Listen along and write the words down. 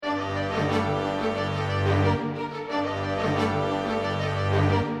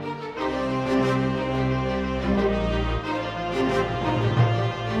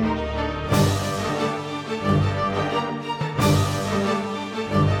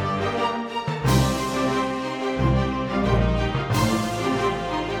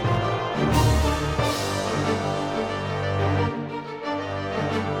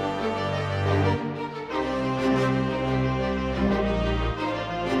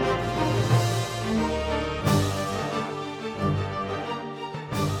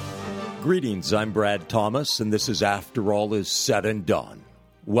Greetings, I'm Brad Thomas, and this is After All Is Said and Done.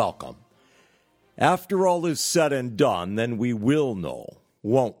 Welcome. After all is said and done, then we will know,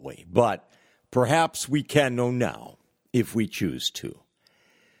 won't we? But perhaps we can know now, if we choose to.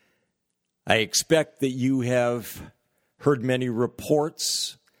 I expect that you have heard many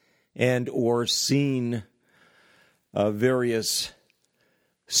reports and or seen various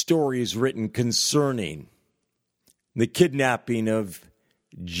stories written concerning the kidnapping of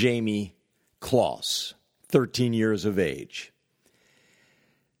Jamie Kloss, 13 years of age.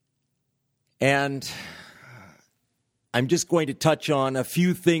 And I'm just going to touch on a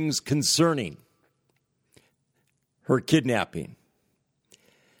few things concerning her kidnapping.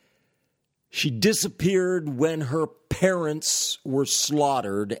 She disappeared when her parents were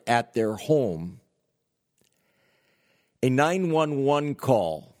slaughtered at their home. A 911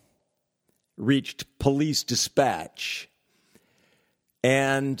 call reached police dispatch,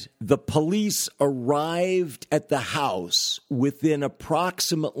 and the police arrived at the house within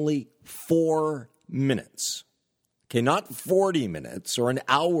approximately 4 minutes. Okay, not 40 minutes or an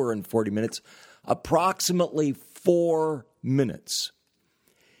hour and 40 minutes, approximately 4 minutes.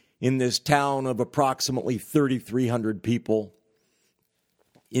 In this town of approximately 3,300 people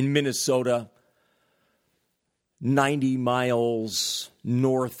in Minnesota, 90 miles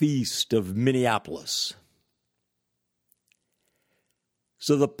northeast of Minneapolis.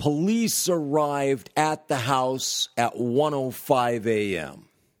 So the police arrived at the house at 1:05 a.m.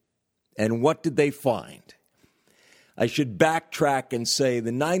 And what did they find? I should backtrack and say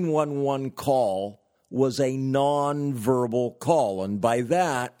the 911 call was a nonverbal call. And by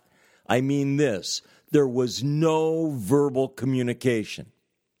that, I mean this. There was no verbal communication.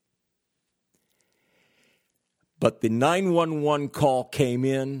 But the 911 call came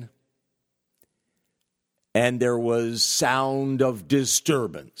in, and there was sound of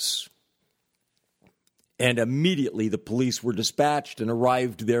disturbance. And immediately the police were dispatched and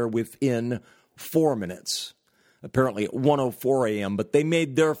arrived there within 4 minutes, apparently at 1:04 a.m., but they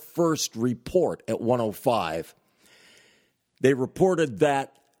made their first report at 1:05. They reported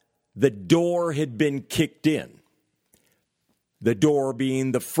that the door had been kicked in. The door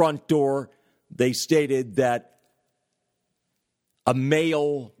being the front door. They stated that a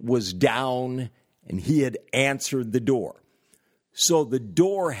male was down and he had answered the door. So the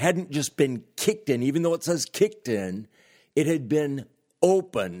door hadn't just been kicked in, even though it says kicked in, it had been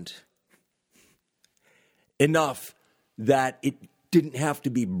opened enough that it didn't have to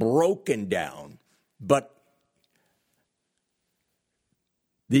be broken down. But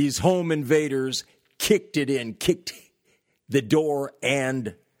these home invaders kicked it in, kicked the door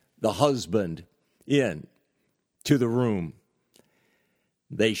and the husband in to the room.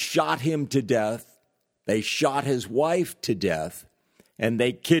 They shot him to death. They shot his wife to death, and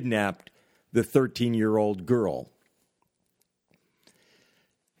they kidnapped the 13-year-old girl.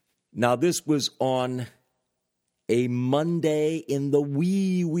 Now, this was on a Monday in the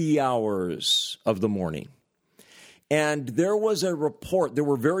wee hours of the morning. And there was a report, there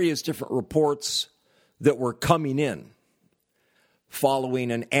were various different reports that were coming in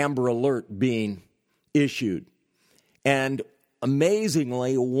following an Amber Alert being issued. And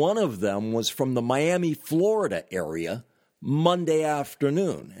amazingly, one of them was from the Miami, Florida area Monday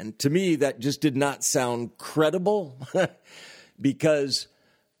afternoon. And to me, that just did not sound credible because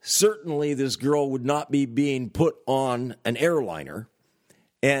certainly this girl would not be being put on an airliner.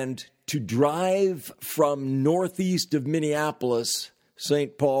 And to drive from northeast of Minneapolis,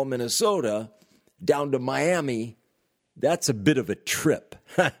 St. Paul, Minnesota, down to Miami, that's a bit of a trip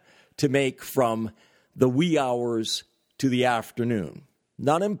to make from the wee hours to the afternoon.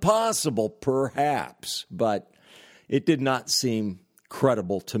 Not impossible, perhaps, but it did not seem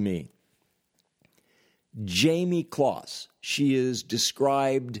credible to me. Jamie Kloss, she is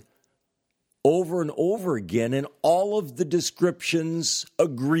described over and over again, and all of the descriptions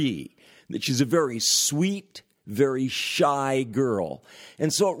agree that she's a very sweet, very shy girl.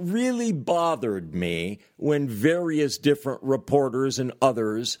 And so it really bothered me when various different reporters and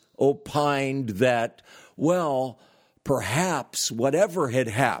others opined that, well, perhaps whatever had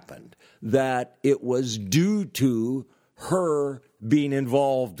happened, that it was due to her being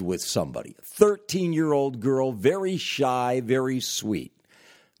involved with somebody. A 13-year-old girl, very shy, very sweet.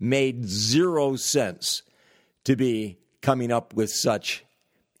 Made zero sense to be coming up with such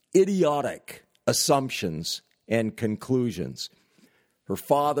idiotic assumptions and conclusions. Her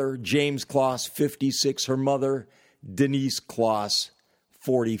father, James Kloss, 56. Her mother, Denise Kloss,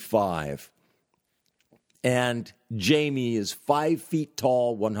 45. And Jamie is 5 feet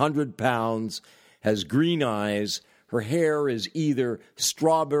tall, 100 pounds, has green eyes. Her hair is either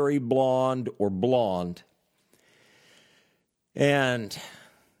strawberry blonde or blonde. And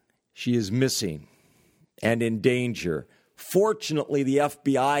she is missing and in danger. Fortunately, the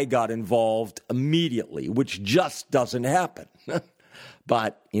FBI got involved immediately, which just doesn't happen.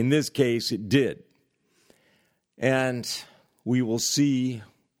 But in this case, it did. And we will see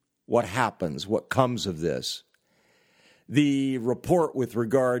what happens, what comes of this. The report with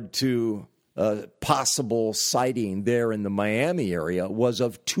regard to a possible sighting there in the Miami area was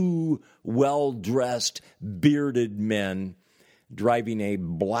of two well-dressed, bearded men driving a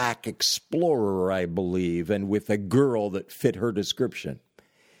black Explorer, I believe, and with a girl that fit her description.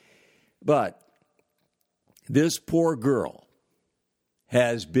 But this poor girl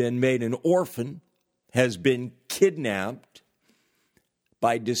has been made an orphan, has been kidnapped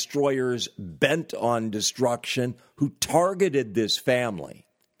by destroyers bent on destruction who targeted this family,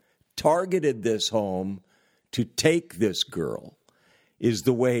 targeted this home to take this girl, is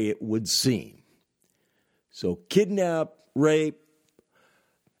the way it would seem. So kidnap, rape,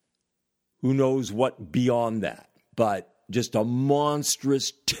 who knows what beyond that, but just a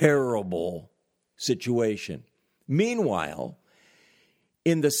monstrous, terrible situation. Meanwhile,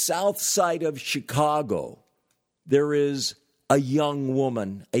 in the south side of Chicago, there is a young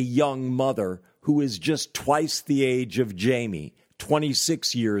woman, a young mother, who is just twice the age of Jamie,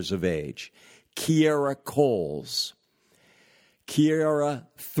 26 years of age, Kiara Coles. Kiara,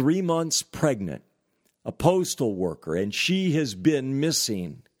 3 months pregnant, a postal worker, and she has been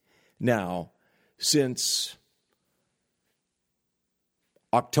missing now since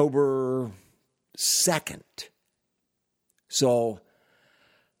October 2nd. So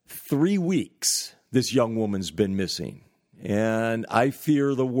 3 weeks this young woman's been missing. And I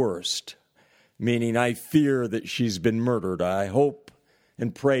fear the worst, meaning I fear that she's been murdered. I hope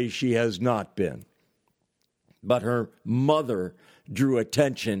and pray she has not been. But her mother drew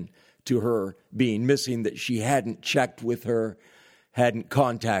attention to her being missing, that she hadn't checked with her, hadn't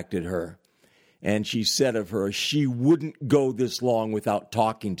contacted her. And she said of her, she wouldn't go this long without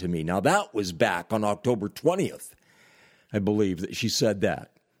talking to me. Now, that was back on October 20th, I believe, that she said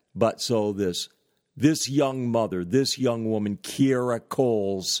that. But so this young mother, this young woman, Kiara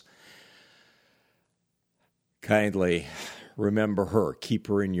Coles, kindly remember her. Keep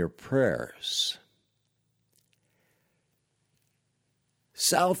her in your prayers.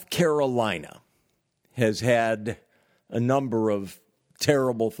 South Carolina has had a number of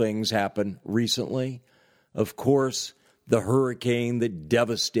terrible things happen recently. Of course, the hurricane that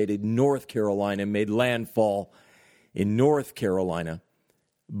devastated North Carolina made landfall in North Carolina,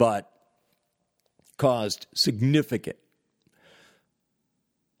 but caused significant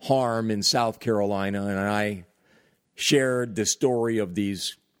harm in South Carolina. And I shared the story of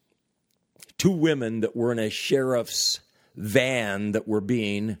these two women that were in a sheriff's van that were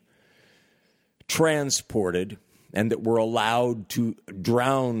being transported and that were allowed to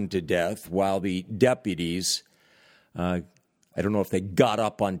drown to death while the deputies, I don't know if they got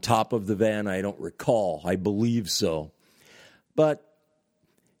up on top of the van, I don't recall, I believe so. But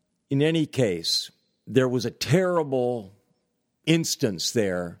in any case, there was a terrible instance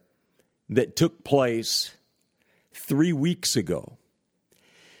there that took place 3 weeks ago.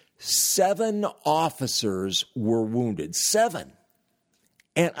 7 officers were wounded. 7.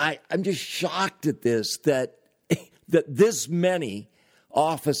 And I'm just shocked at this, that this many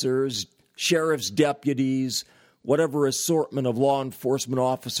officers, sheriff's deputies, whatever assortment of law enforcement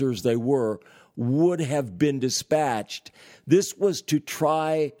officers they were, would have been dispatched. This was to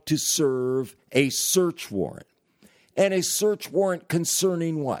try to serve a search warrant. And a search warrant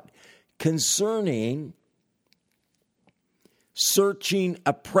concerning what? Concerning searching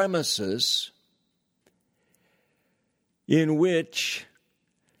a premises in which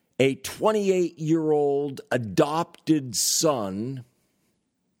a 28-year-old adopted son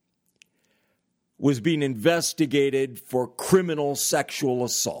was being investigated for criminal sexual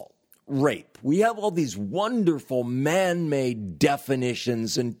assault, rape. We have all these wonderful man-made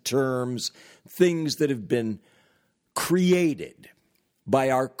definitions and terms, things that have been created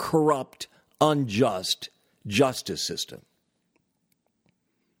by our corrupt, unjust justice system.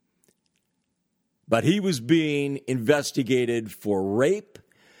 But he was being investigated for rape,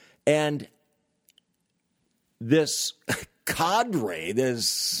 and this cadre,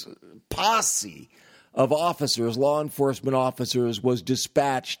 this posse of officers, law enforcement officers, was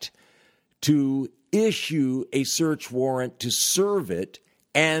dispatched to issue a search warrant, to serve it,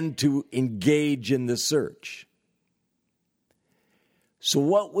 and to engage in the search. So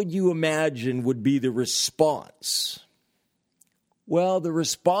what would you imagine would be the response? Well, the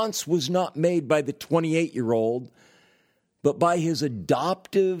response was not made by the 28-year-old but by his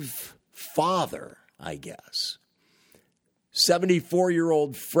adoptive father, I guess.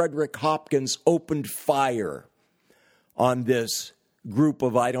 74-year-old Frederick Hopkins opened fire on this group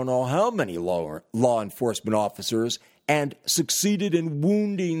of I don't know how many law enforcement officers and succeeded in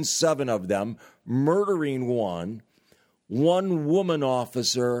wounding 7 of them, murdering one. One woman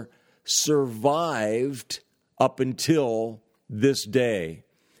officer survived up until this day,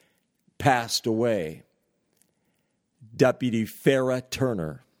 passed away. Deputy Farrah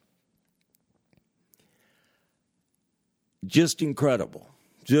Turner. Just incredible.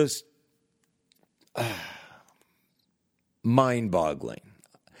 Just mind-boggling.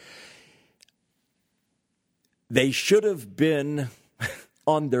 They should have been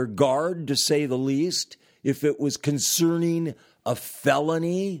on their guard, to say the least, if it was concerning a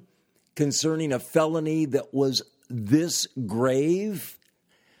felony that was this grave,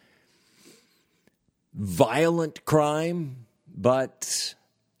 violent crime. But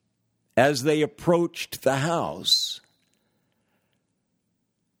as they approached the house,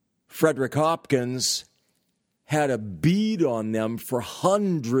 Frederick Hopkins had a bead on them for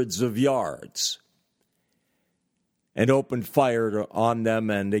hundreds of yards and opened fire on them,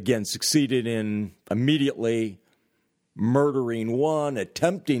 and again succeeded in immediately murdering one,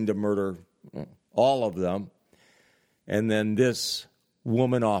 attempting to murder all of them. And then this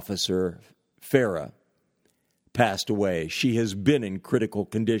woman officer, Farrah, passed away. She has been in critical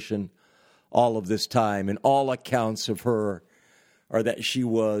condition all of this time, and all accounts of her are that she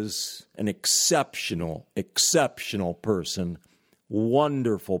was an exceptional person,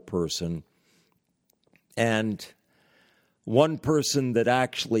 wonderful person, and one person that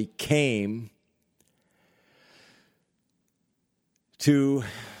actually came to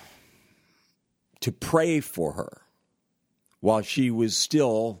pray for her while she was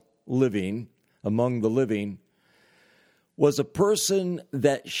still living among the living, was a person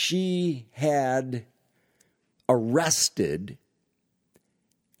that she had arrested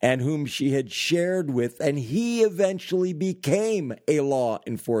and whom she had shared with, and he eventually became a law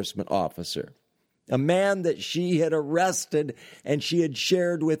enforcement officer. A man that she had arrested and she had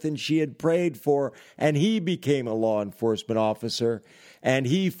shared with and she had prayed for, and he became a law enforcement officer, and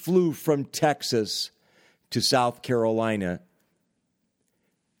he flew from Texas to South Carolina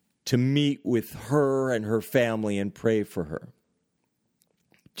to meet with her and her family and pray for her.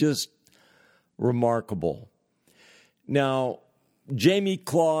 Just remarkable. Now, Jamie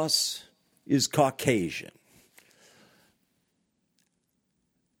Kloss is Caucasian.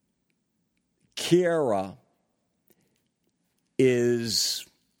 Kiara is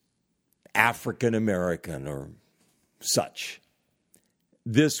African American or such.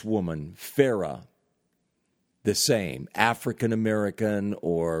 This woman, Farrah, the same, African American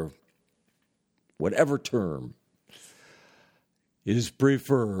or whatever term is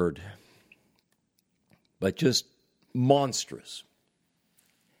preferred, but just monstrous.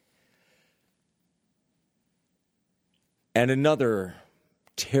 And another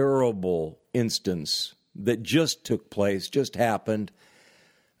terrible instance that just took place, just happened.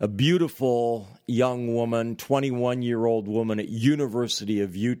 A beautiful young woman, 21-year-old woman at University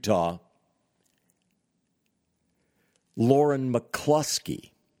of Utah, Lauren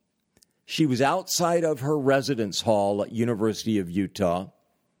McCluskey. She was outside of her residence hall at University of Utah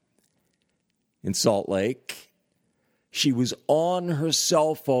in Salt Lake. She was on her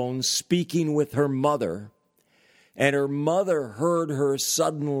cell phone speaking with her mother, and her mother heard her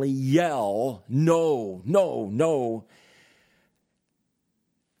suddenly yell, "No, no, no."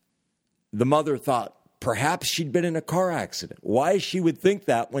 The mother thought perhaps she'd been in a car accident. Why she would think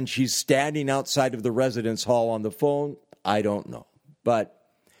that when she's standing outside of the residence hall on the phone, I don't know. But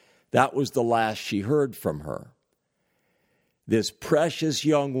that was the last she heard from her. This precious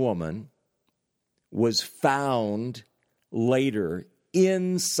young woman was found later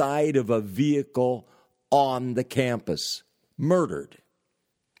inside of a vehicle on the campus, murdered.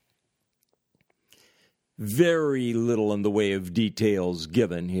 Very little in the way of details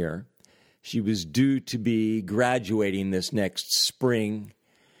given here. She was due to be graduating this next spring,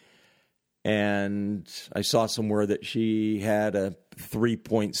 and I saw somewhere that she had a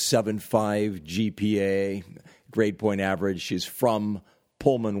 3.75 GPA, grade point average. She's from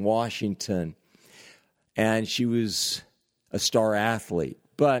Pullman, Washington, and she was a star athlete.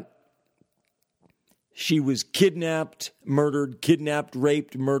 But she was kidnapped,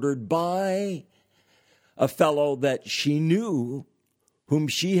 raped, murdered by a fellow that she knew, whom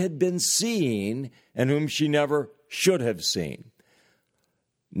she had been seeing and whom she never should have seen.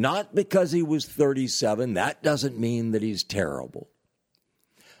 Not because he was 37. That doesn't mean that he's terrible.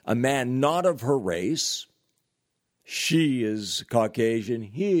 A man not of her race, She is Caucasian.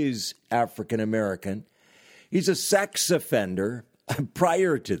 He's African American. He's a sex offender.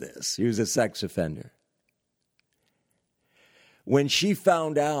 Prior to this, he was a sex offender. When she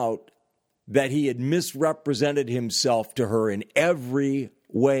found out that he had misrepresented himself to her in every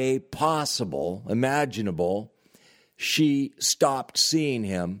way possible, imaginable, she stopped seeing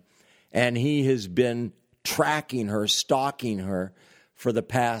him, and he has been tracking her, stalking her for the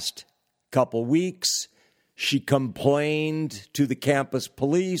past couple weeks. She complained to the campus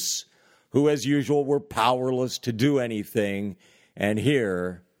police, who, as usual, were powerless to do anything. And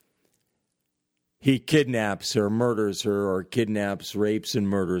here, he kidnaps her, murders her, or kidnaps, rapes, and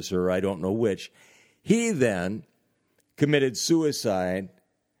murders her. I don't know which. He then committed suicide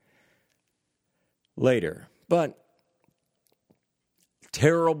later. But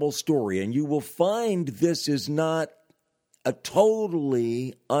terrible story. And you will find this is not a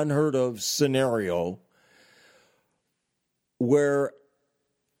totally unheard of scenario where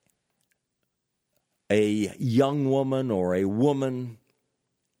a young woman or a woman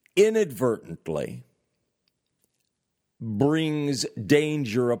inadvertently brings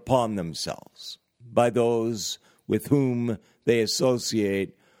danger upon themselves by those with whom they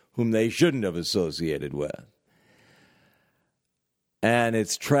associate, whom they shouldn't have associated with. And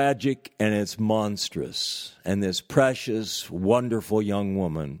it's tragic and it's monstrous. And this precious, wonderful young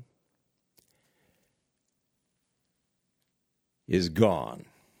woman is gone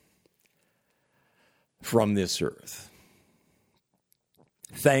from this earth,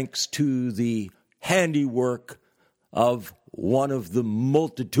 thanks to the handiwork of one of the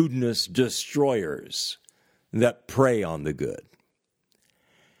multitudinous destroyers that prey on the good.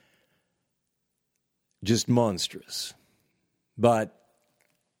 Just monstrous. But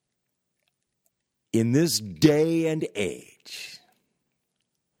in this day and age,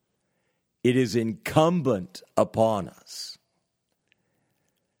 it is incumbent upon us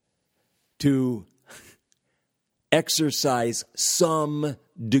to exercise some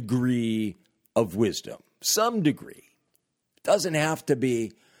degree of wisdom. Some degree. It doesn't have to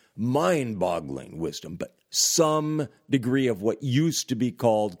be mind-boggling wisdom, but some degree of what used to be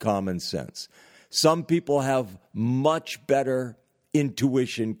called common sense. Some people have much better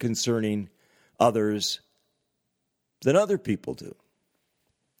intuition concerning others than other people do.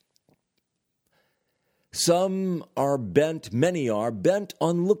 Some are bent, many are bent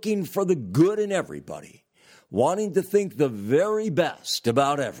on looking for the good in everybody, wanting to think the very best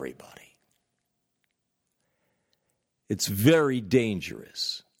about everybody. It's very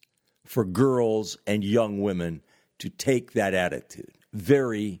dangerous for girls and young women to take that attitude.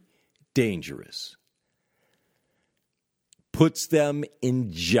 Very dangerous. Puts them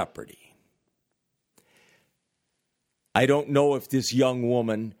in jeopardy. I don't know if this young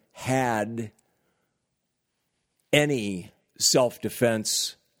woman had any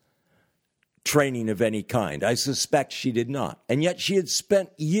self-defense training of any kind. I suspect she did not. And yet she had spent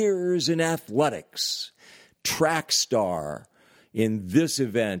years in athletics, track star in this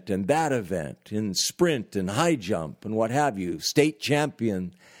event and that event, in sprint and high jump and what have you, state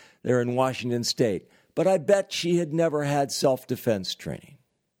champion there in Washington State. But I bet she had never had self-defense training.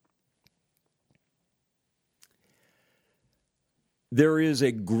 There is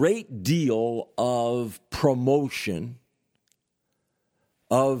a great deal of promotion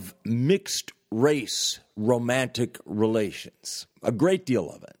of mixed race romantic relations, a great deal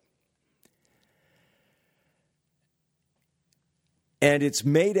of it. And it's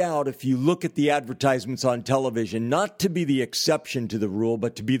made out, if you look at the advertisements on television, not to be the exception to the rule,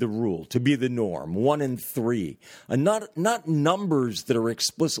 but to be the rule, to be the norm, 1 in 3. And not numbers that are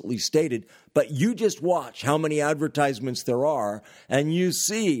explicitly stated, but you just watch how many advertisements there are, and you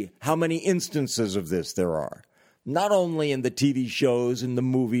see how many instances of this there are. Not only in the TV shows and the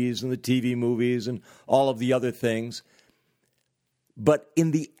movies and the TV movies and all of the other things, but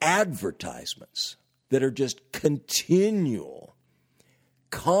in the advertisements that are just continual,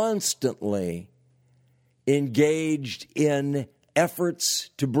 constantly engaged in efforts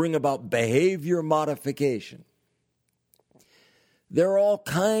to bring about behavior modification. There are all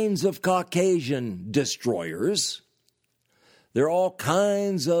kinds of Caucasian destroyers. There are all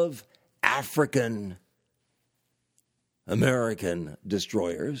kinds of African American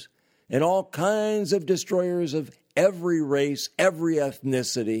destroyers, and all kinds of destroyers of every race, every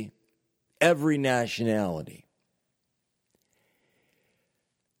ethnicity, every nationality.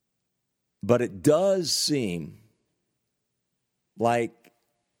 But it does seem like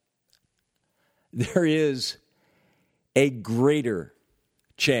there is a greater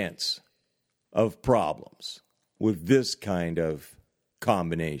chance of problems with this kind of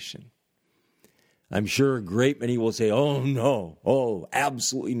combination. I'm sure a great many will say, oh, no, oh,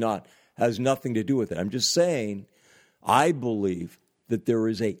 absolutely not, has nothing to do with it. I'm just saying, I believe that there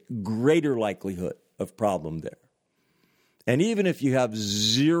is a greater likelihood of problem there. And even if you have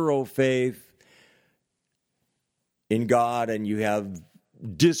zero faith in God and you have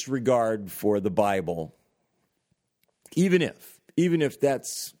disregard for the Bible, even if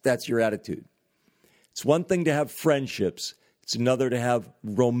that's your attitude, it's one thing to have friendships, it's another to have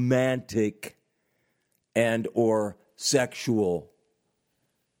romantic and or sexual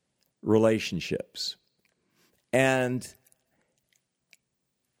relationships. And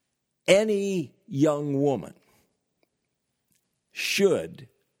any young woman should,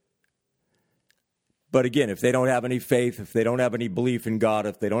 but again, if they don't have any faith, if they don't have any belief in God,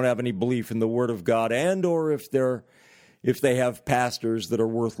 if they don't have any belief in the Word of God, and or if they have pastors that are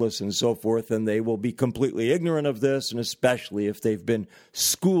worthless and so forth, then they will be completely ignorant of this, and especially if they've been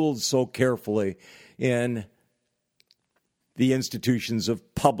schooled so carefully in the institutions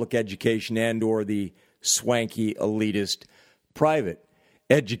of public education and or the swanky, elitist, private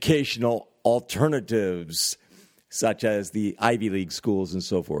educational alternatives, such as the Ivy League schools and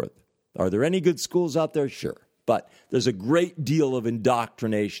so forth. Are there any good schools out there? Sure. But there's a great deal of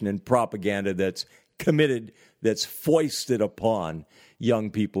indoctrination and propaganda that's committed, that's foisted upon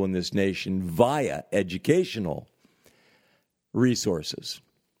young people in this nation via educational resources.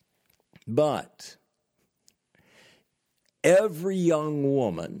 But every young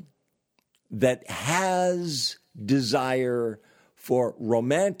woman that has desire for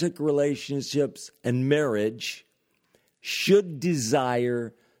romantic relationships and marriage should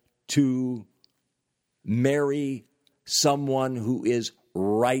desire to marry someone who is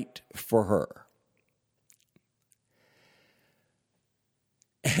right for her.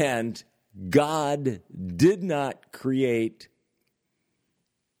 And God did not create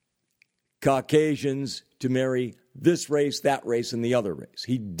Caucasians to marry this race, that race, and the other race.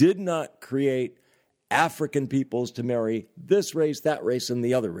 He did not create African peoples to marry this race, that race, and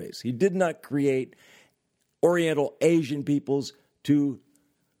the other race. He did not create Oriental Asian peoples to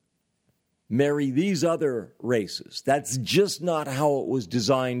marry these other races. That's just not how it was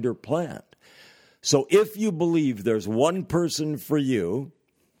designed or planned. So if you believe there's one person for you,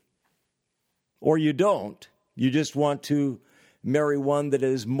 or you don't, you just want to marry one that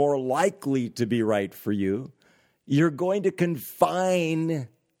is more likely to be right for you, you're going to confine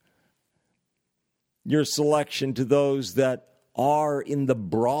your selection to those that are in the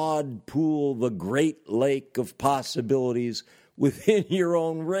broad pool, the great lake of possibilities within your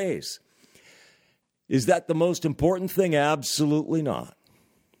own race. Is that the most important thing? Absolutely not.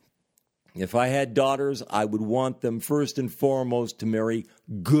 If I had daughters, I would want them first and foremost to marry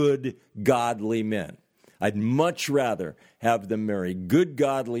good, godly men. I'd much rather have them marry good,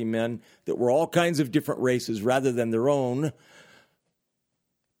 godly men that were all kinds of different races rather than their own,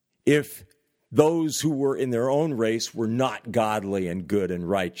 if those who were in their own race were not godly and good and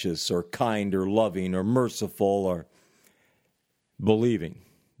righteous or kind or loving or merciful or believing.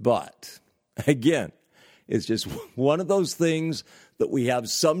 But, again, it's just one of those things that we have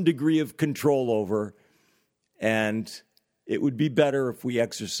some degree of control over, and it would be better if we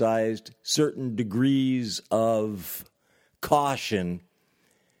exercised certain degrees of caution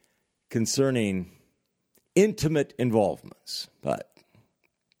concerning intimate involvements, but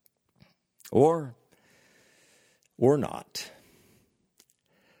or not.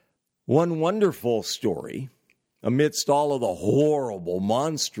 One wonderful story, amidst all of the horrible,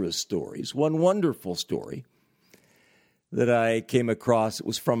 monstrous stories, one wonderful story that I came across, it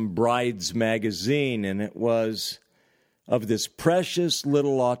was from Brides Magazine, and it was of this precious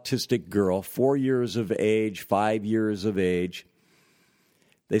little autistic girl, 4 years of age, 5 years of age.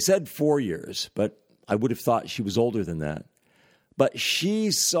 They said 4 years, but I would have thought she was older than that. But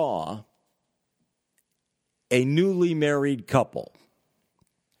she saw a newly married couple,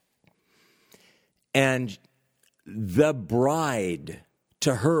 and the bride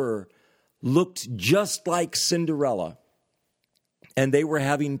to her looked just like Cinderella, and they were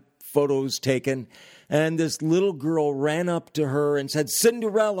having photos taken, and this little girl ran up to her and said,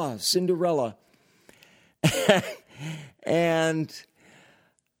 "Cinderella, Cinderella." And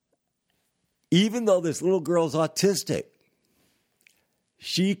even though this little girl's autistic,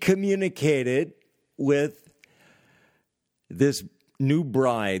 she communicated with this new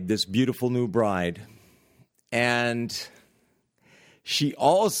bride, this beautiful new bride. And she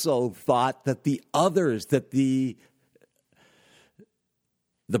also thought that the others, that the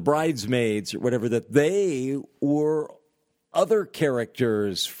bridesmaids or whatever, that they were other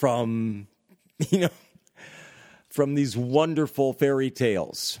characters from, from these wonderful fairy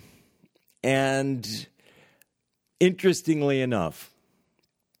tales. And interestingly enough,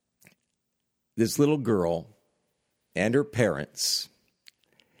 this little girl and her parents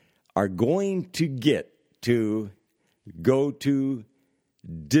are going to get to go to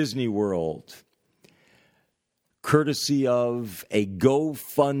Disney World, courtesy of a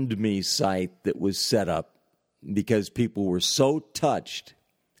GoFundMe site that was set up because people were so touched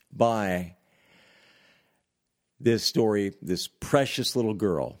by this story, this precious little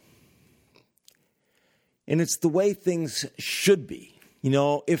girl. And it's the way things should be. You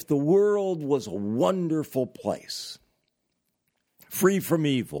know, if the world was a wonderful place, free from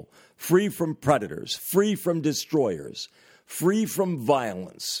evil, free from predators, free from destroyers, free from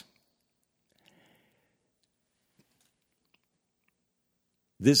violence,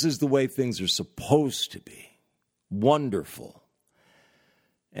 this is the way things are supposed to be. Wonderful.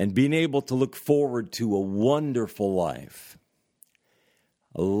 And being able to look forward to a wonderful life,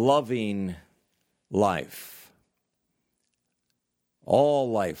 a loving life,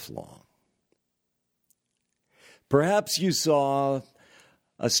 all lifelong. Perhaps you saw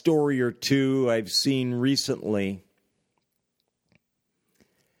a story or two I've seen recently.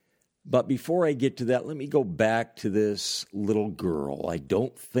 But before I get to that, let me go back to this little girl. I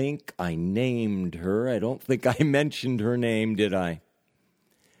don't think I named her. I don't think I mentioned her name, did I?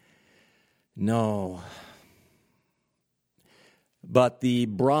 No. But the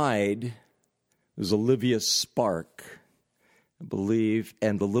bride was Olivia Spark, I believe,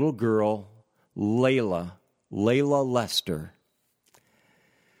 and the little girl, Layla Lester,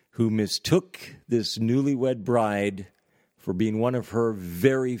 who mistook this newlywed bride for being one of her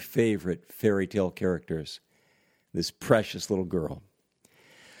very favorite fairy tale characters, this precious little girl.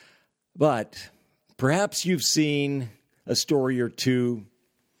 But perhaps you've seen a story or two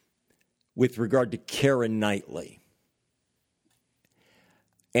with regard to Keira Knightley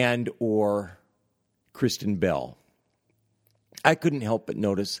and or Kristen Bell. I couldn't help but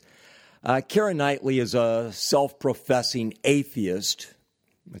notice Keira Knightley is a self-professing atheist.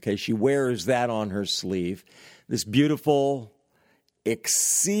 Okay, she wears that on her sleeve. This beautiful,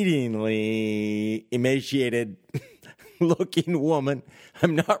 exceedingly emaciated looking woman.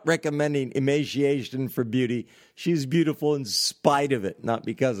 I'm not recommending emaciation for beauty. She's beautiful in spite of it, not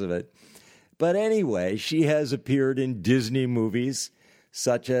because of it. But anyway, she has appeared in Disney movies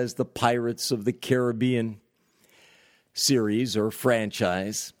such as the Pirates of the Caribbean series or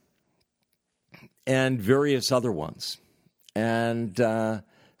franchise and various other ones. And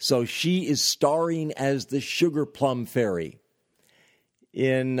so she is starring as the Sugar Plum Fairy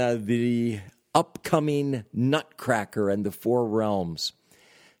in the upcoming Nutcracker and the Four Realms.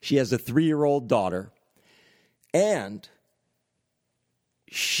 She has a 3-year-old daughter, and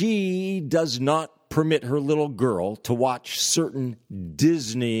she does not permit her little girl to watch certain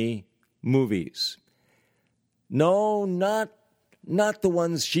Disney movies. No, not the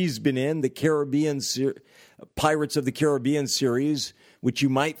ones she's been in, the Pirates of the Caribbean series, which you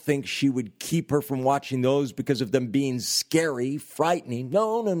might think she would keep her from watching those because of them being scary, frightening.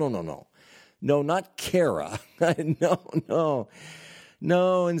 No. No, not Keira.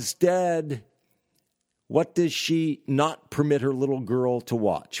 No, instead, what does she not permit her little girl to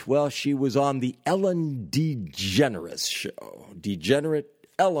watch? Well, she was on the Ellen DeGeneres show, Degenerate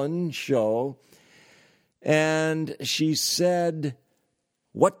Ellen show, and she said,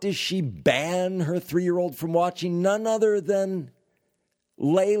 what does she ban her 3-year-old from watching? None other than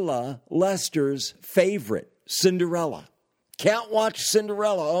Layla Lester's favorite, Cinderella. Can't watch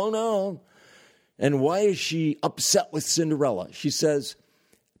Cinderella. Oh, no. And why is she upset with Cinderella? She says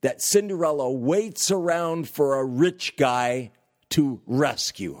that Cinderella waits around for a rich guy to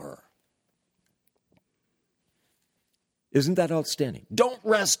rescue her. Isn't that outstanding? Don't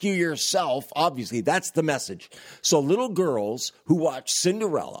rescue yourself. Obviously, that's the message. So little girls who watch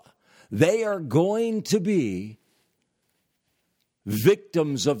Cinderella, they are going to be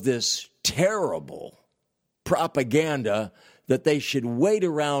victims of this terrible propaganda that they should wait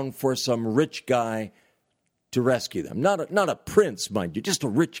around for some rich guy to rescue them. Not a prince, mind you, just a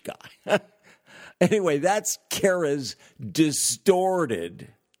rich guy. Anyway, that's Keira's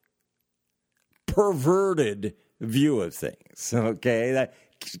distorted, perverted view of things, okay? That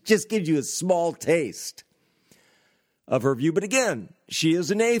just gives you a small taste of her view. But again, she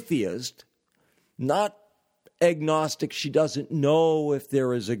is an atheist, not agnostic. She doesn't know if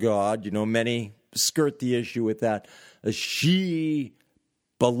there is a God. You know, many skirt the issue with that. She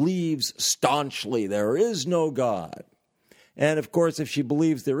believes staunchly there is no God. And of course, if she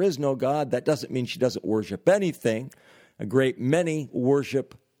believes there is no God, that doesn't mean she doesn't worship anything. A great many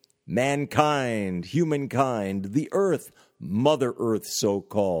worship mankind, humankind, the earth, Mother Earth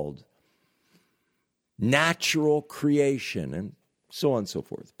so-called. natural creation, and so on and so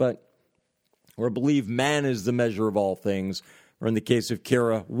forth. But, or believe man is the measure of all things, or in the case of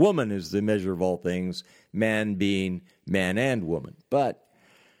Kara, woman is the measure of all things, man being man and woman. But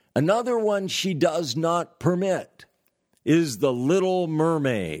another one she does not permit is the Little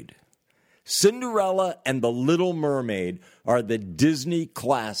Mermaid. Cinderella and the Little Mermaid are the Disney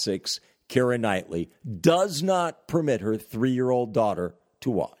classics Keira Knightley does not permit her 3-year-old daughter to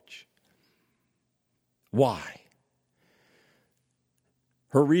watch. Why?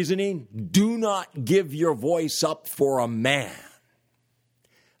 Her reasoning, do not give your voice up for a man.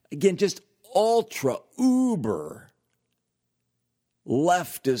 Again, just ultra, uber,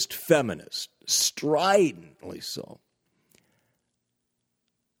 leftist feminist, stridently so.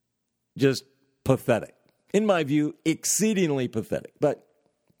 Just pathetic. In my view, exceedingly pathetic. But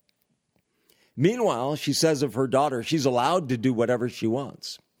meanwhile, she says of her daughter, she's allowed to do whatever she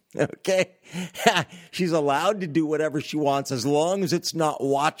wants. Okay? She's allowed to do whatever she wants as long as it's not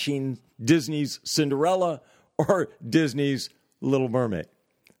watching Disney's Cinderella or Disney's Little Mermaid.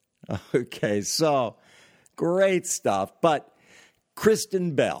 Okay, so great stuff. But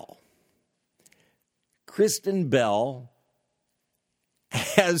Kristen Bell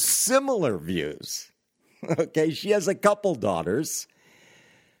has similar views. Okay, she has a couple daughters,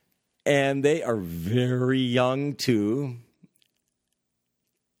 and they are very young too,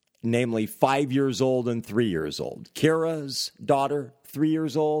 namely 5 years old and 3 years old. Kara's daughter, 3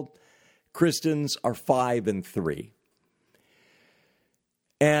 years old. Kristen's are 5 and 3.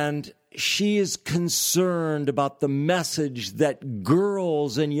 And she is concerned about the message that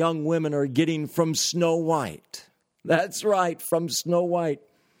girls and young women are getting from Snow White. That's right, from Snow White.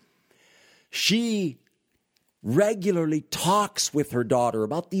 She regularly talks with her daughter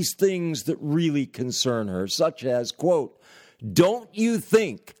about these things that really concern her, such as, quote, don't you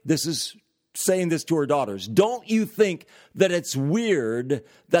think, this is saying this to her daughters, don't you think that it's weird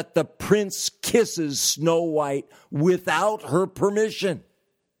that the prince kisses Snow White without her permission?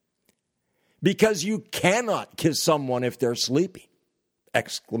 Because you cannot kiss someone if they're sleeping.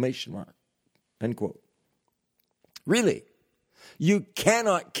 Exclamation mark. End quote. Really? You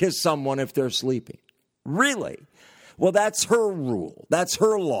cannot kiss someone if they're sleeping. Really? Well, that's her rule. That's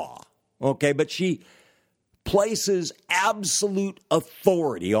her law. Okay, but she places absolute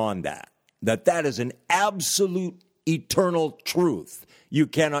authority on that. That is an absolute eternal truth. You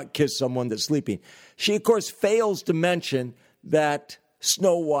cannot kiss someone that's sleeping. She, of course, fails to mention that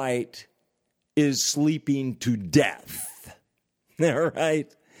Snow White is sleeping to death. All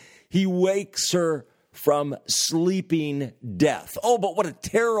right? He wakes her from sleeping death. Oh, but what a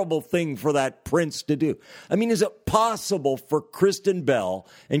terrible thing for that prince to do. I mean, is it possible for Kristen Bell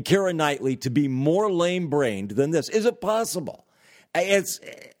and Keira Knightley to be more lame-brained than this? Is it possible? It's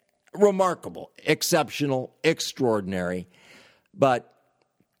remarkable, exceptional, extraordinary. But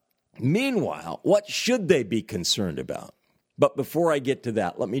meanwhile, what should they be concerned about? But before I get to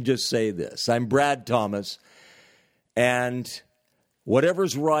that, let me just say this. I'm Brad Thomas, and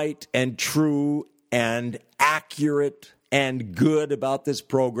whatever's right and true and accurate and good about this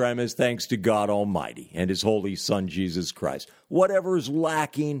program is thanks to God Almighty and His Holy Son, Jesus Christ. Whatever is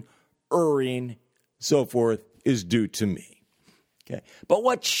lacking, erring, so forth, is due to me. Okay, but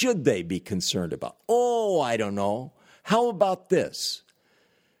what should they be concerned about? Oh, I don't know. How about this?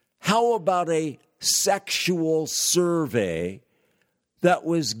 How about a sexual survey that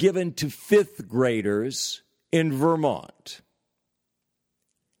was given to 5th graders in Vermont?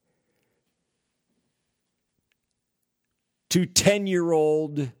 To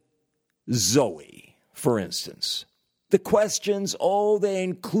 10-year-old Zoe, for instance. The questions, they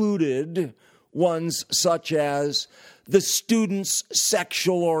included ones such as the student's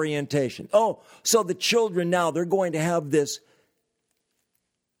sexual orientation. Oh, so the children now, they're going to have this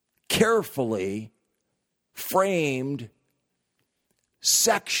carefully framed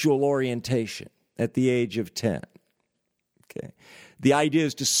sexual orientation at the age of 10. Okay. The idea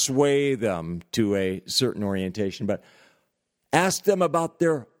is to sway them to a certain orientation, but ask them about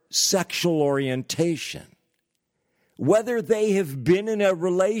their sexual orientation, whether they have been in a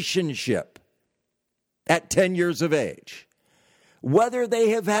relationship at 10 years of age, whether they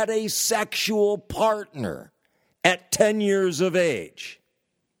have had a sexual partner at 10 years of age.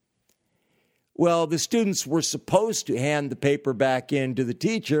 Well, the students were supposed to hand the paper back in to the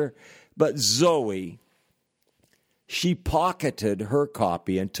teacher, but Zoe, she pocketed her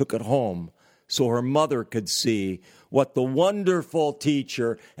copy and took it home so her mother could see what the wonderful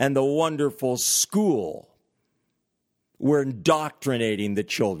teacher and the wonderful school were indoctrinating the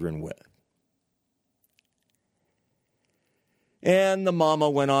children with. And the mama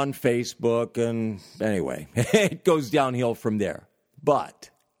went on Facebook, and anyway, it goes downhill from there.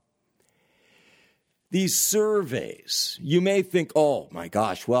 But these surveys, you may think, oh my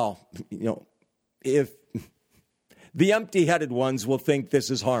gosh, well, if the empty-headed ones will think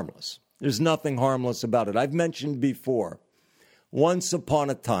this is harmless. There's nothing harmless about it. I've mentioned before, once upon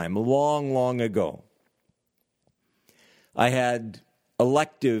a time, long, long ago, I had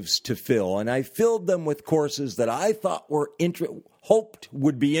electives to fill, and I filled them with courses that I thought hoped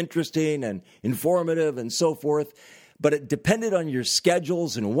would be interesting and informative and so forth, but it depended on your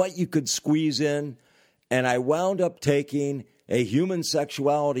schedules and what you could squeeze in, and I wound up taking a human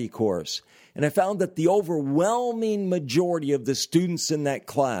sexuality course, and I found that the overwhelming majority of the students in that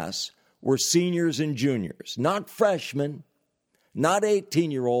class were seniors and juniors, not freshmen, not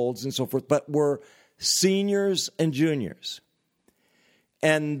 18-year-olds and so forth, but were seniors and juniors.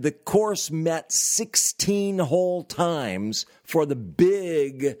 And the course met 16 whole times for the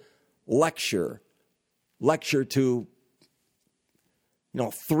big lecture to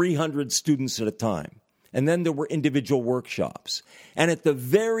 300 students at a time. And then there were individual workshops. And at the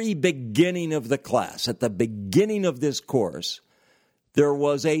very beginning of the class, at the beginning of this course, there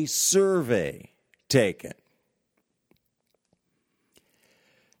was a survey taken.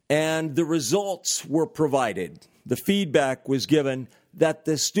 And the results were provided. The feedback was given that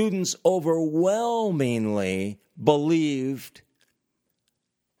the students overwhelmingly believed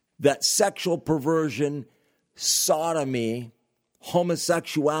that sexual perversion, sodomy,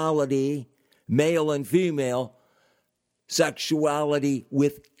 homosexuality, male and female, sexuality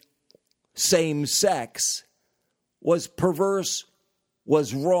with same sex was perverse,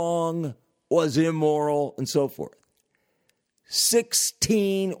 was wrong, was immoral, and so forth.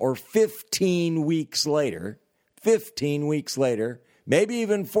 16 or 15 weeks later, maybe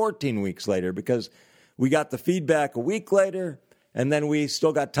even 14 weeks later, because we got the feedback a week later, and then we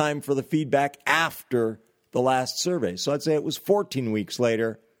still got time for the feedback after the last survey. So I'd say it was 14 weeks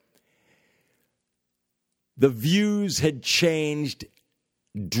later. The views had changed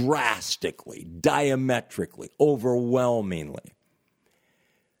drastically, diametrically, overwhelmingly.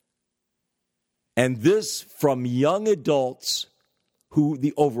 And this from young adults who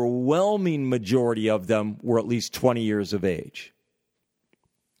the overwhelming majority of them were at least 20 years of age.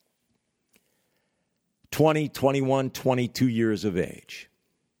 20, 21, 22 years of age.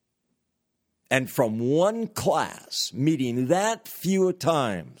 And from one class meeting that few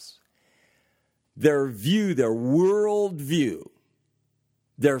times, their view, their worldview,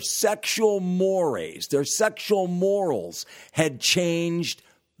 their sexual mores, their sexual morals had changed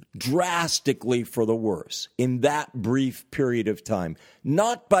drastically for the worse in that brief period of time.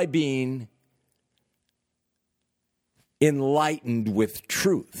 Not by being enlightened with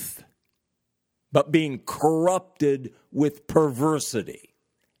truth, but being corrupted with perversity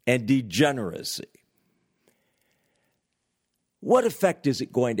and degeneracy. What effect is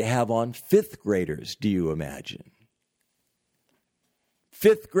it going to have on fifth graders, do you imagine?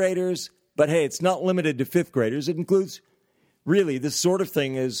 Fifth graders, but hey, it's not limited to fifth graders. It includes, really, this sort of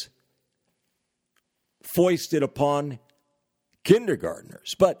thing is foisted upon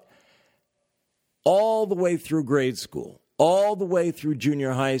kindergartners, but all the way through grade school, all the way through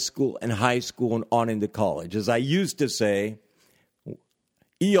junior high school and on into college. As I used to say,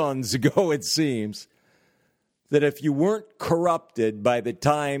 eons ago it seems, that if you weren't corrupted by the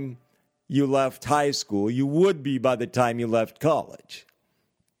time you left high school, you would be by the time you left college.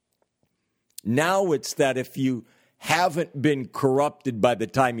 Now it's that if you haven't been corrupted by the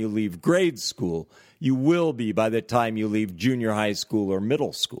time you leave grade school, you will be by the time you leave junior high school or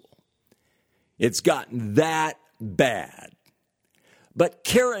middle school. It's gotten that bad. But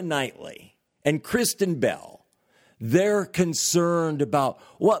Keira Knightley and Kristen Bell, they're concerned about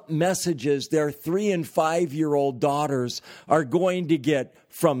what messages their 3- and 5-year-old daughters are going to get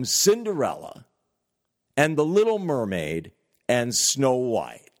from Cinderella and The Little Mermaid and Snow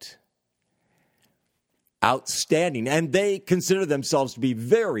White. Outstanding. And they consider themselves to be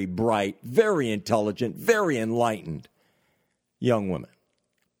very bright, very intelligent, very enlightened young women.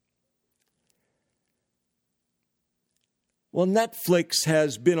 Well, Netflix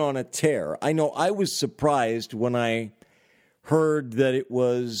has been on a tear. I know I was surprised when I heard that it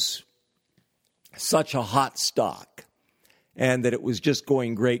was such a hot stock and that it was just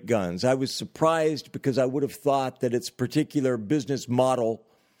going great guns. I was surprised because I would have thought that its particular business model,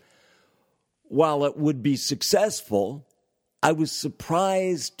 while it would be successful, I was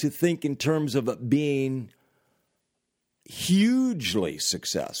surprised to think in terms of it being hugely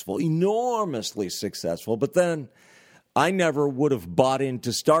successful, enormously successful. But then I never would have bought into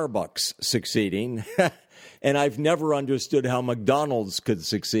Starbucks succeeding. And I've never understood how McDonald's could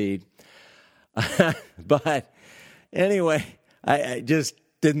succeed. But anyway, I just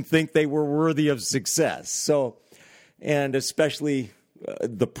didn't think they were worthy of success. So, and especially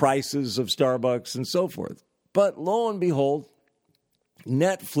the prices of Starbucks and so forth. But lo and behold,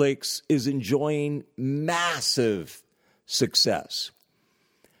 Netflix is enjoying massive success.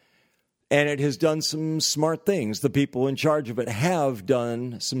 And it has done some smart things. The people in charge of it have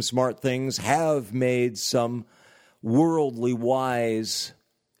done some smart things, have made some worldly wise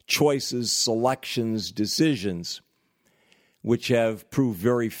choices, selections, decisions, which have proved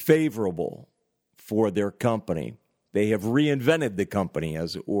very favorable for their company. They have reinvented the company,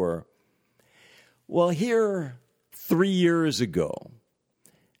 as it were. Well, here, 3 years ago,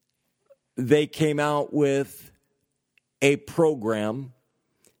 they came out with a program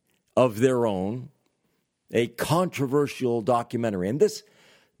of their own, a controversial documentary. And this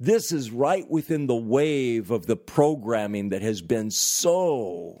is right within the wave of the programming that has been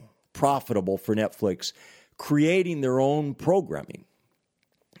so profitable for Netflix, creating their own programming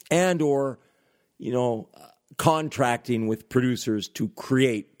and or, contracting with producers to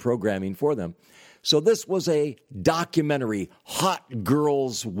create programming for them. So this was a documentary, Hot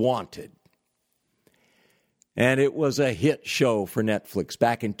Girls Wanted. And it was a hit show for Netflix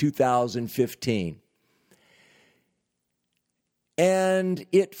back in 2015. And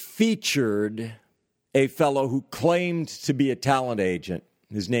it featured a fellow who claimed to be a talent agent.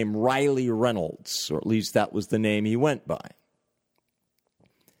 His name, Riley Reynolds, or at least that was the name he went by.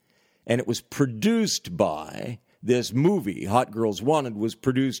 And it was produced by, this movie, Hot Girls Wanted, was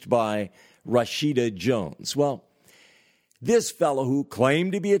produced by Rashida Jones. Well, this fellow who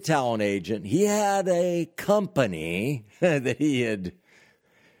claimed to be a talent agent, he had a company that he had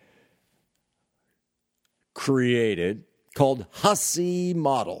created called Hussy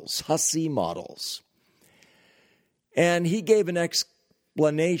Models. And he gave an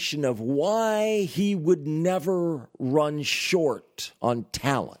explanation of why he would never run short on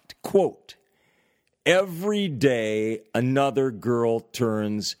talent. Quote, every day another girl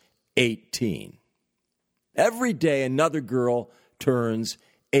turns 18. Every day another girl turns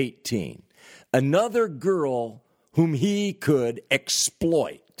 18. Another girl whom he could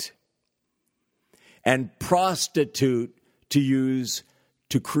exploit and prostitute to use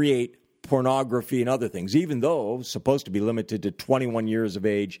to create pornography and other things, even though supposed to be limited to 21 years of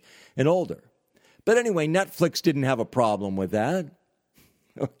age and older. But anyway, Netflix didn't have a problem with that.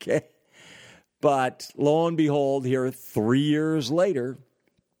 Okay. But lo and behold, here 3 years later,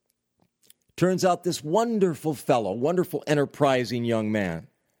 turns out this wonderful fellow, wonderful enterprising young man,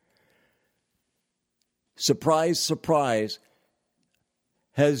 surprise, surprise,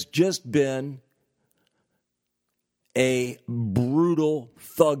 has just been a brutal,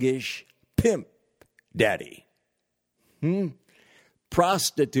 thuggish pimp daddy.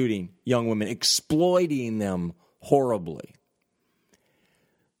 Prostituting young women, exploiting them horribly.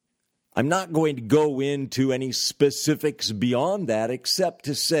 I'm not going to go into any specifics beyond that except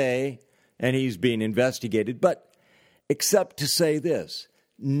to say, and he's being investigated, but except to say this,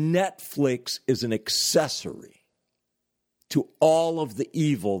 Netflix is an accessory to all of the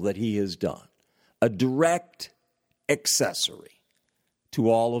evil that he has done. A direct accessory to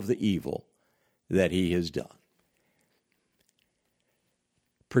all of the evil that he has done.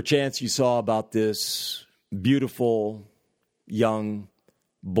 Perchance you saw about this beautiful young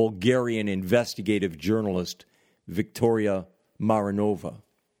Bulgarian investigative journalist, Victoria Marinova,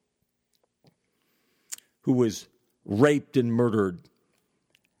 who was raped and murdered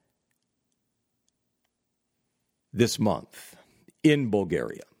this month in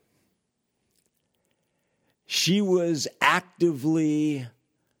Bulgaria. She was actively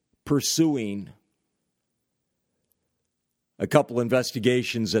pursuing a couple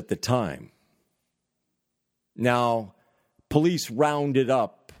investigations at the time. Now, police rounded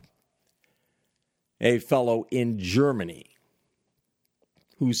up a fellow in Germany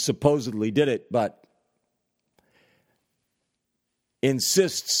who supposedly did it, but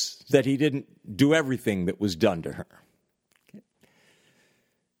insists that he didn't do everything that was done to her.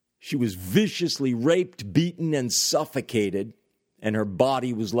 She was viciously raped, beaten, and suffocated, and her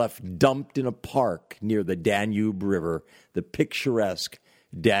body was left dumped in a park near the Danube River, the picturesque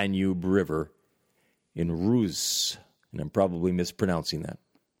Danube River in Rus, and I'm probably mispronouncing that,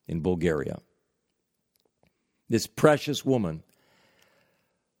 in Bulgaria. This precious woman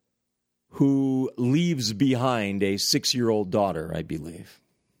who leaves behind a 6-year-old daughter, I believe.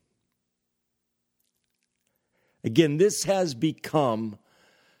 Again, this has become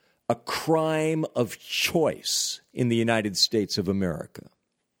a crime of choice in the United States of America.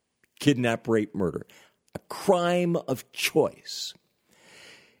 Kidnap, rape, murder. a crime of choice.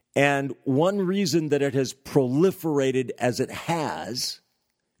 And one reason that it has proliferated as it has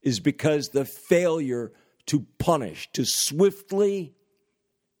is because the failure to punish, to swiftly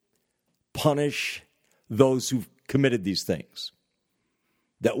punish those who've committed these things.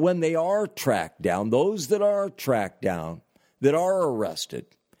 That when they are tracked down, those that are tracked down, that are arrested,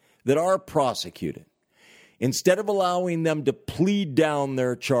 that are prosecuted, instead of allowing them to plead down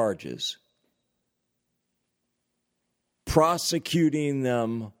their charges, prosecuting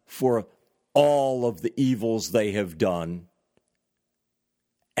them for all of the evils they have done,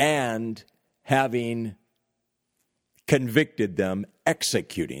 and having convicted them,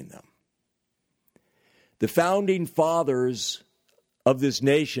 executing them. The founding fathers of this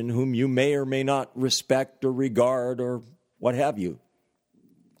nation, whom you may or may not respect or regard or what have you,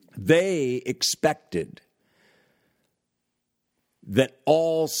 they expected that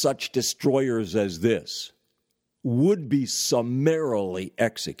all such destroyers as this would be summarily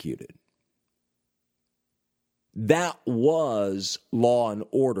executed. That was law and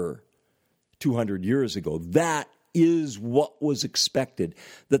order 200 years ago. That is what was expected,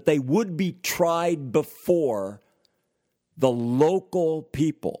 that they would be tried before the local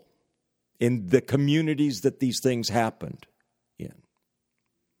people in the communities that these things happened in.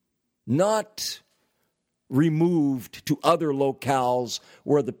 Not removed to other locales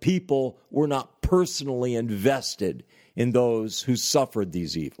where the people were not personally invested in those who suffered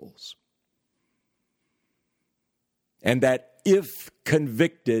these evils. And that if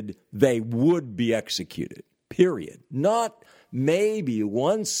convicted, they would be executed, period. Not maybe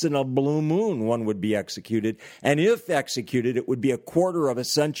once in a blue moon one would be executed, and if executed, it would be a quarter of a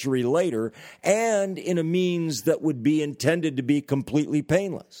century later, and in a means that would be intended to be completely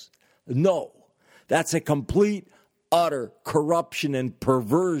painless. No, that's a complete, utter corruption and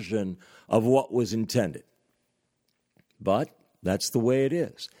perversion of what was intended. But that's the way it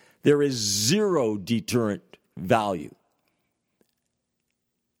is. There is zero deterrent value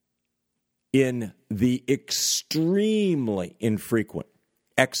in the extremely infrequent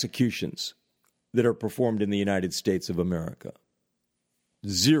executions that are performed in the United States of America.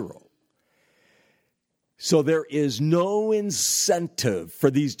 Zero. So there is no incentive for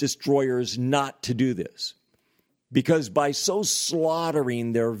these destroyers not to do this, because by so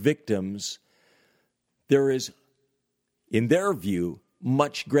slaughtering their victims, there is, in their view,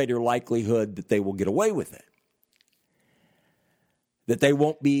 much greater likelihood that they will get away with it, that they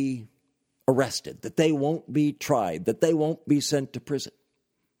won't be arrested, that they won't be tried, that they won't be sent to prison.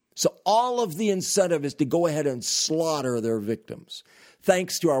 So all of the incentive is to go ahead and slaughter their victims,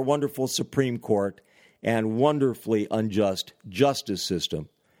 thanks to our wonderful Supreme Court and wonderfully unjust justice system.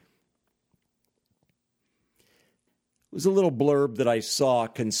 It was a little blurb that I saw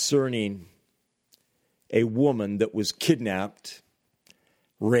concerning a woman that was kidnapped,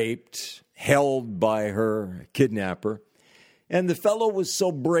 raped, held by her kidnapper. And the fellow was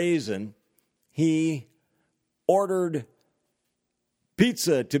so brazen, he ordered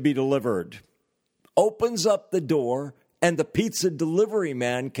pizza to be delivered, opens up the door, and the pizza delivery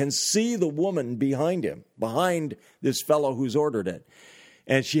man can see the woman behind him, behind this fellow who's ordered it.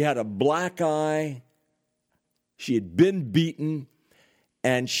 And she had a black eye. She had been beaten,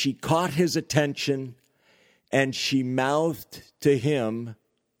 and she caught his attention, and she mouthed to him,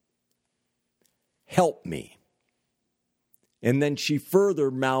 "Help me." And then she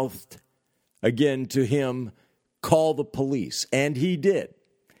further mouthed again to him, "Call the police." And he did.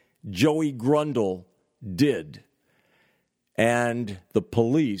 Joey Grundle did. And the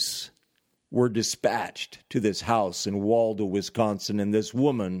police were dispatched to this house in Waldo, Wisconsin, and this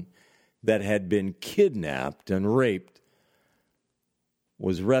woman that had been kidnapped and raped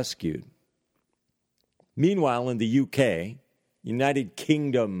was rescued. Meanwhile, in the UK, United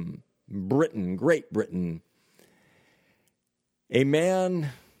Kingdom, Britain, Great Britain, a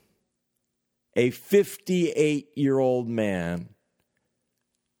man, a 58-year-old man,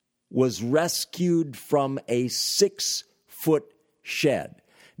 was rescued from a 6-foot shed.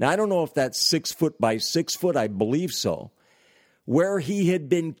 Now, I don't know if that's 6 foot by 6 foot. I believe so. Where he had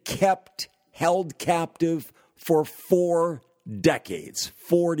been kept, held captive for 4 decades,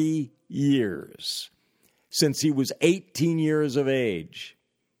 40 years, since he was 18 years of age,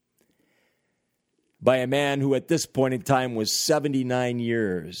 by a man who at this point in time was 79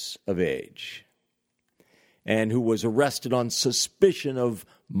 years of age, and who was arrested on suspicion of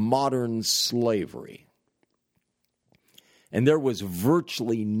modern slavery. And there was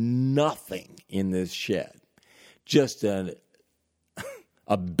virtually nothing in this shed, just a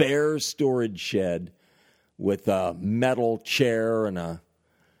bare storage shed with a metal chair and a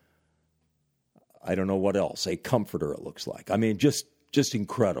I don't know what else, a comforter, it looks like. I mean, just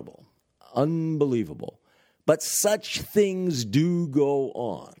incredible, unbelievable. But such things do go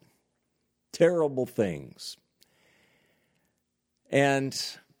on, terrible things. And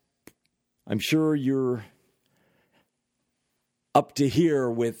I'm sure you're up to here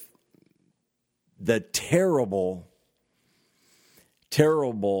with the terrible,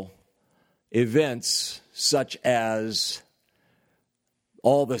 terrible events such as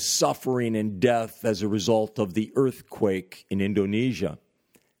all the suffering and death as a result of the earthquake in Indonesia.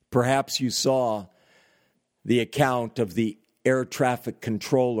 Perhaps you saw the account of the air traffic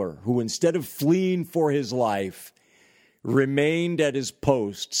controller who, instead of fleeing for his life, remained at his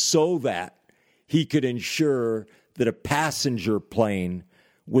post so that he could ensure that a passenger plane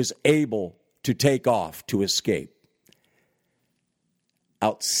was able to take off to escape.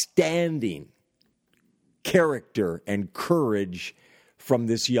 Outstanding character and courage from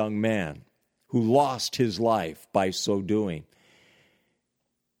this young man who lost his life by so doing.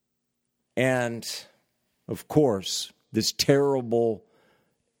 And, of course, this terrible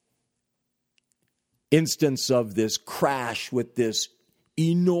instance of this crash with this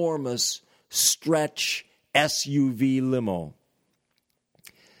enormous stretch SUV limo.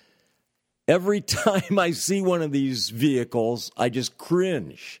 Every time I see one of these vehicles, I just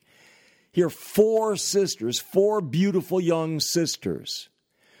cringe. Here, 4 sisters, 4 beautiful young sisters,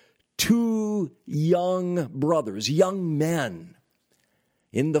 2 young brothers, young men,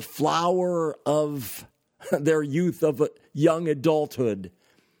 in the flower of their youth, of young adulthood,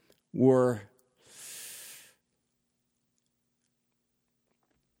 were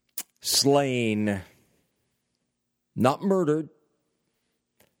slain, not murdered,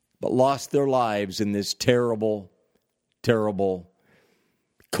 but lost their lives in this terrible, terrible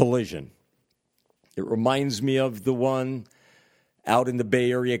collision. It reminds me of the one out in the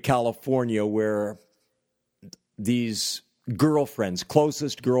Bay Area, California, where these girlfriends,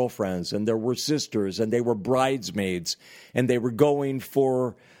 closest girlfriends, and there were sisters, and they were bridesmaids, and they were going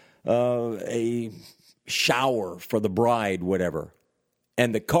for a shower for the bride, whatever.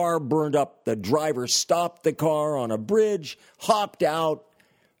 And the car burned up. The driver stopped the car on a bridge, hopped out,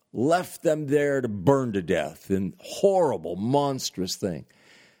 left them there to burn to death. And horrible, monstrous thing.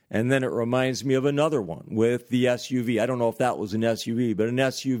 And then it reminds me of another one with the SUV. I don't know if that was an SUV, but an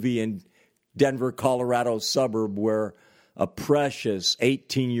SUV in Denver, Colorado suburb where a precious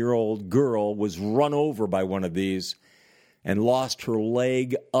 18-year-old girl was run over by one of these and lost her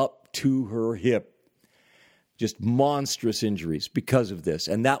leg up to her hip. Just monstrous injuries because of this.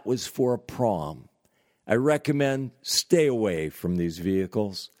 And that was for a prom. I recommend stay away from these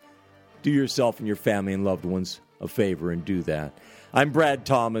vehicles. Do yourself and your family and loved ones a favor and do that. I'm Brad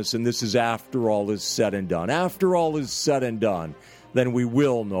Thomas, and this is After All Is Said and Done. After all is said and done, then we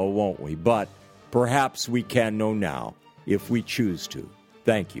will know, won't we? But perhaps we can know now if we choose to.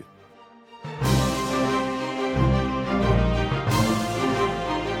 Thank you.